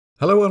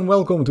Hello and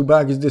welcome to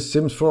Bakies The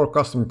Sims 4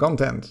 custom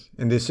content.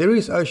 In this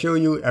series I show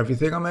you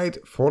everything I made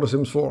for The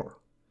Sims 4.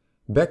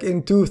 Back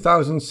in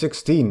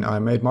 2016 I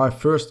made my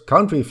first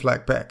country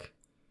flag pack.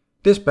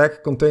 This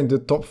pack contained the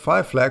top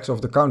 5 flags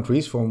of the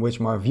countries from which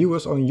my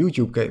viewers on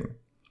YouTube came.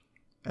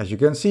 As you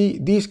can see,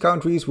 these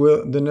countries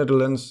were the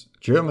Netherlands,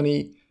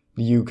 Germany,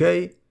 the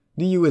UK,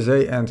 the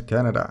USA and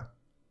Canada.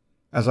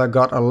 As I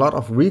got a lot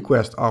of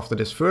requests after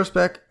this first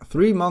pack,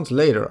 3 months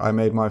later I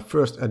made my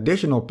first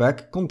additional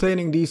pack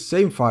containing these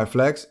same 5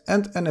 flags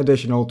and an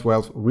additional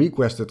 12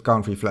 requested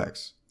country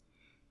flags.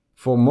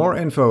 For more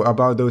info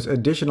about those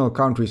additional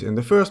countries in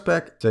the first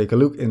pack, take a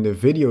look in the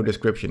video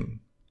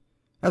description.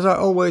 As I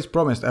always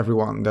promised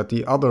everyone that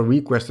the other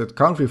requested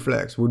country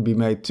flags would be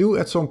made too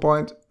at some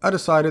point, I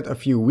decided a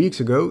few weeks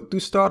ago to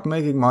start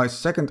making my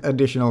second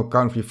additional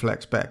country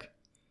flags pack.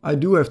 I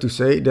do have to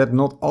say that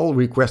not all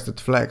requested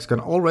flags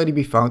can already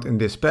be found in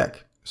this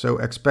pack, so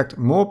expect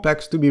more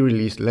packs to be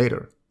released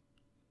later.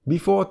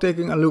 Before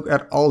taking a look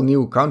at all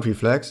new country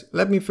flags,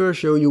 let me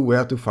first show you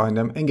where to find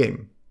them in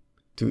game.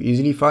 To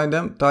easily find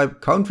them,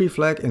 type country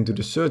flag into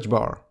the search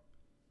bar.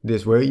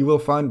 This way you will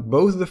find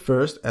both the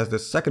first as the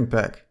second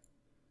pack.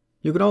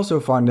 You can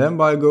also find them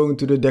by going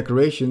to the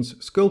decorations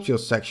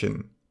sculptures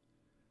section.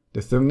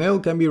 The thumbnail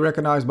can be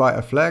recognized by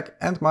a flag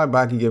and my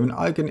BakieGaming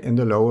icon in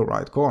the lower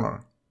right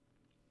corner.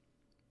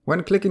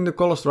 When clicking the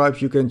color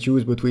stripes you can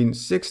choose between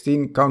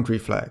 16 country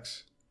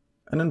flags.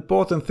 An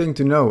important thing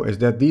to know is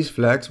that these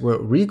flags were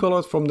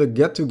recolored from the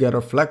Get Together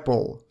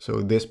flagpole,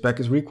 so this pack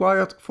is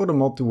required for the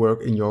mod to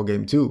work in your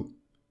game too.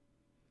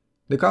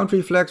 The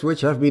country flags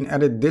which have been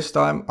added this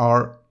time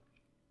are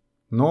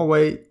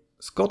Norway,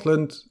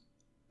 Scotland,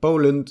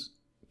 Poland,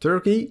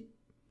 Turkey,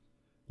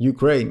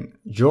 Ukraine,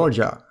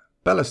 Georgia,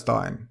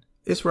 Palestine,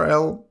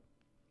 Israel,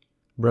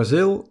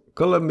 Brazil,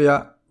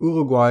 Colombia,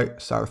 Uruguay,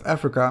 South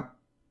Africa,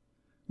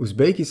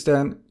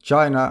 Uzbekistan,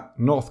 China,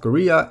 North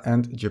Korea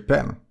and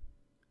Japan.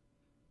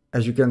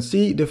 As you can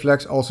see, the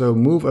flags also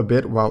move a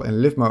bit while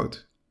in live mode.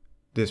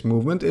 This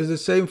movement is the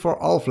same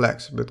for all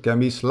flags, but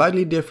can be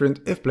slightly different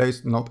if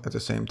placed not at the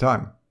same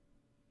time.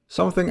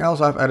 Something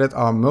else I've added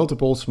are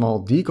multiple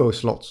small deco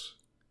slots.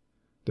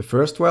 The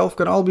first 12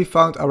 can all be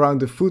found around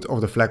the foot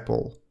of the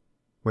flagpole.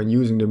 When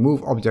using the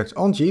Move Objects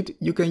On cheat,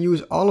 you can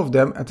use all of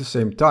them at the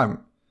same time,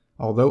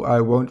 although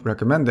I won't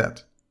recommend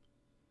that.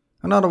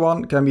 Another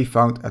one can be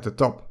found at the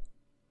top.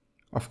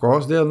 Of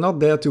course, they are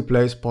not there to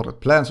place potted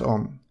plants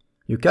on.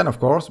 You can of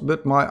course,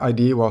 but my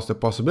idea was the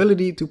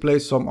possibility to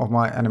place some of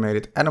my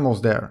animated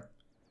animals there.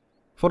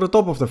 For the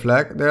top of the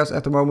flag, there's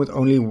at the moment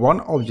only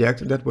one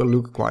object that will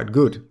look quite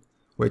good,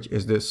 which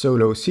is the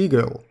solo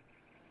seagull.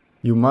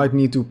 You might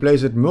need to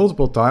place it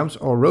multiple times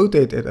or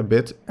rotate it a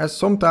bit, as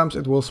sometimes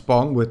it will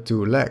spawn with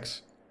 2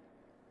 legs.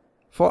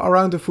 For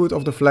around the foot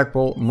of the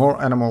flagpole,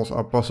 more animals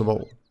are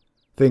possible.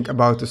 Think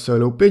about the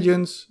solo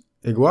pigeons,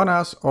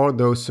 iguanas or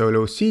those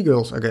solo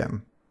seagulls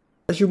again.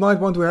 As you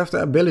might want to have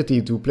the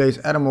ability to place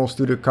animals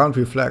to the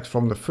country flags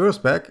from the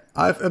first pack,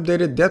 I've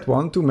updated that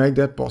one to make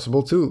that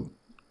possible too.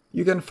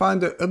 You can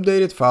find the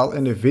updated file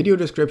in the video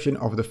description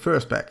of the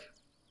first pack.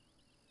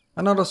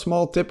 Another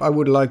small tip I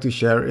would like to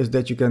share is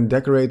that you can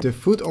decorate the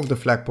foot of the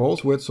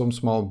flagpoles with some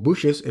small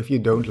bushes if you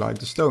don't like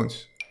the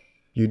stones.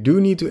 You do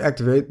need to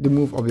activate the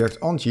Move Objects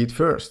On cheat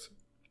first.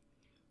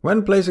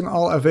 When placing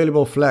all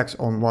available flags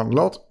on one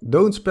lot,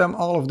 don't spam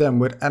all of them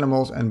with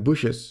animals and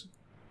bushes.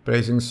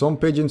 Placing some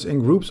pigeons in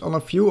groups on a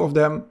few of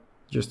them,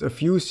 just a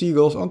few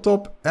seagulls on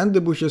top and the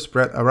bushes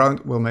spread around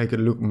will make it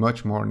look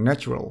much more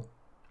natural.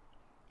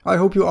 I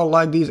hope you all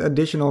like these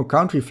additional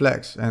country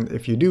flags, and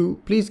if you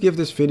do, please give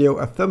this video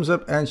a thumbs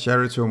up and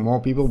share it so more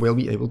people will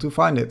be able to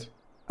find it.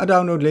 A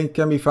download link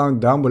can be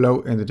found down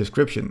below in the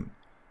description.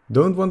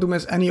 Don't want to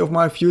miss any of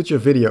my future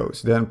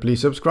videos, then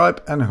please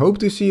subscribe and hope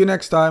to see you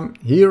next time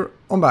here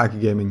on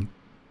BakieGaming.